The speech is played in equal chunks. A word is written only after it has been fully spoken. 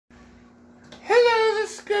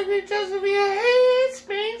guys, congratulations, hey, it's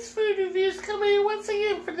Maine's Food Reviews coming once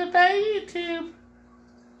again for the Bay YouTube.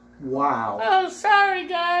 Wow. Oh, sorry,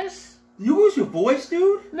 guys. You lose your voice,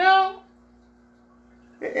 dude? No.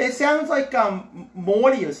 It sounds like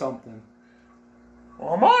Morty or something.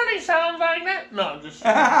 Well, Morty sounds like that. No, just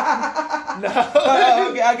no. Okay,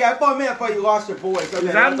 I thought you lost your voice.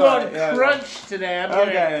 Okay, I'm going crunch today. I'm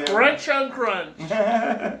going crunch on crunch.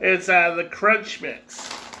 It's the crunch mix.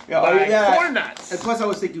 Yeah, corn nuts. And plus, I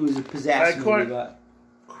was thinking it was a possessed movie, but...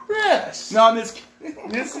 Chris. No, I'm just kidding.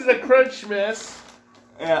 This is a crunch mix.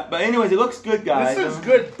 Yeah, but anyways, it looks good, guys. This is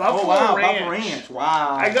good. Buffalo Ranch. Buffalo Ranch.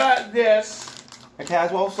 Wow. I got this at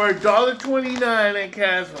Caswell's for $1.29 at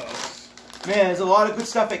Caswell's. Man, there's a lot of good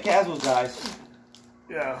stuff at Caswell's, guys.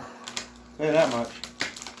 Yeah. Look at that much.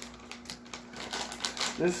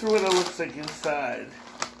 This is what it looks like inside.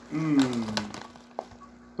 Mmm.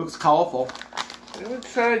 Looks colorful.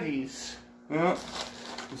 Let's try these. Yeah.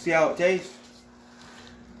 We'll see how it tastes.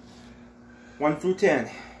 1 through 10.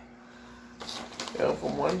 Yeah,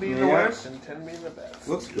 from 1 being the worst and 10 being the best.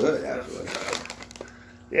 Looks good, actually.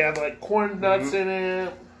 They have like corn nuts in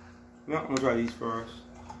it. Yeah, I'm gonna try these first.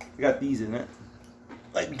 I got these in it.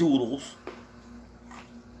 Like doodles.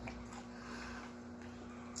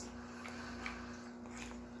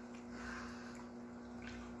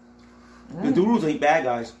 The doodles ain't bad,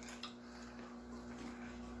 guys.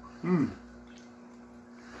 Mmm.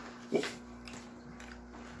 It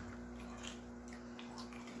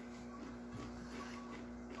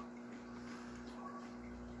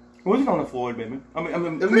wasn't on the floor, baby. Oh my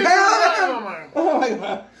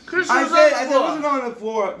God. Chris I said it wasn't on the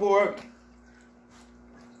floor.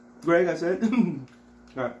 Greg, I said.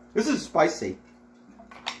 Alright. This is spicy.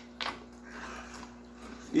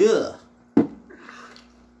 Yeah.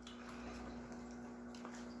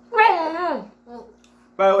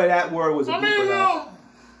 By the way, that word was a blooper.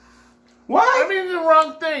 What? I mean the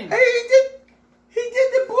wrong thing. Hey, he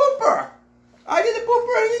did the blooper. I did the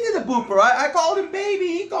blooper and he did the blooper. I called him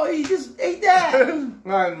baby. He just ate that.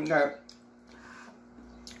 No.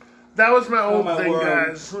 That was my old thing,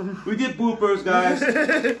 guys. We did bloopers, guys.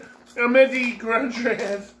 I meant to eat crunch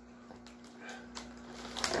wraps.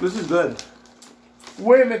 This is good.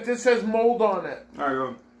 Wait a minute, this has mold on it. Alright,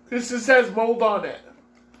 go. This just has mold on it.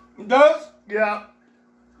 It does? Yeah.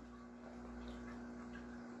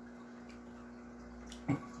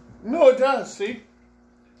 No, it does, see?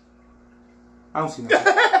 I don't see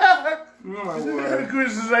that. Oh my word.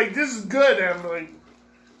 Chris is like, this is good. I'm like...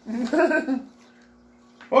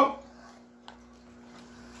 Oh.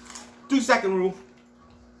 2-second rule.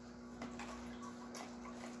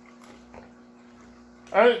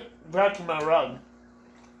 I didn't vacuum my rug.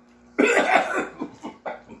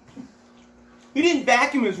 He didn't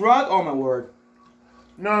vacuum his rug? Oh my word.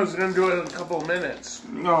 No, I was going to do it in a couple of minutes.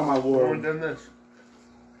 Oh my word. We're done this.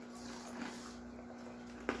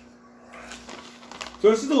 So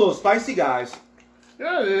this is a little spicy, guys.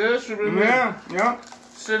 Yeah, it is. Really yeah.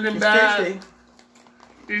 Sitting it's back. tasty.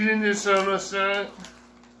 Eating this almost. Oh,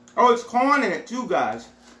 it's corn in it too, guys.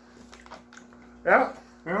 Yeah.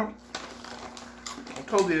 Yeah. I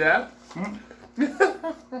told you that.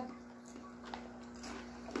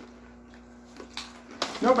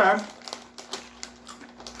 Not bad.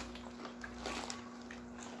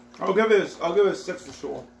 I'll give it a 6 for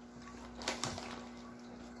sure.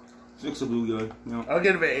 6 will be good. No. I'll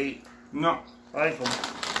give it an 8. No. I like them.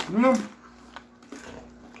 No.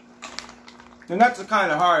 The nuts are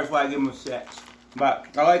kind of hard, that's why I give them a 6. But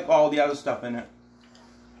I like all the other stuff in it.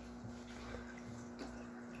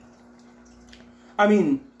 I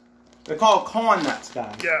mean, they're called corn nuts,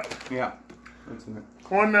 guys. Yeah. Yeah. That's in it.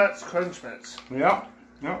 Corn nuts, crunch nuts. Yeah.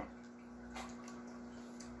 Yeah.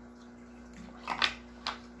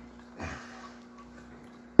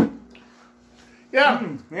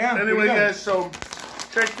 Yeah. Yeah. Anyway, guys, so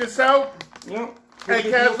check this out. Yep. At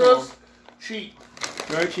Caswell's, cheap.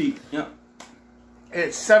 Very cheap. Yeah.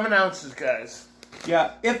 It's 7 ounces, guys.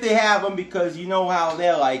 Yeah, if they have them, because you know how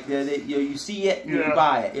they're like. You see it and you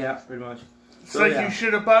buy it. Yeah, pretty much. It's like you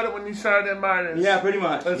should have bought it when you started at MAINE'S. Yeah, pretty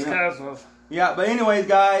much. That's Caswell's. Yeah, but anyways,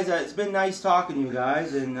 guys, it's been nice talking to you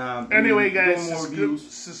guys. And anyway, guys,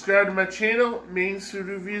 subscribe to my channel, Maine'S Food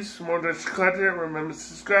Reviews, for more Dutch content. Remember to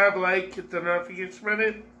subscribe, like, hit the notification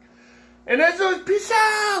button. And as always, peace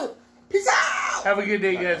out! Peace out! Have a good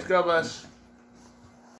day, guys. God bless.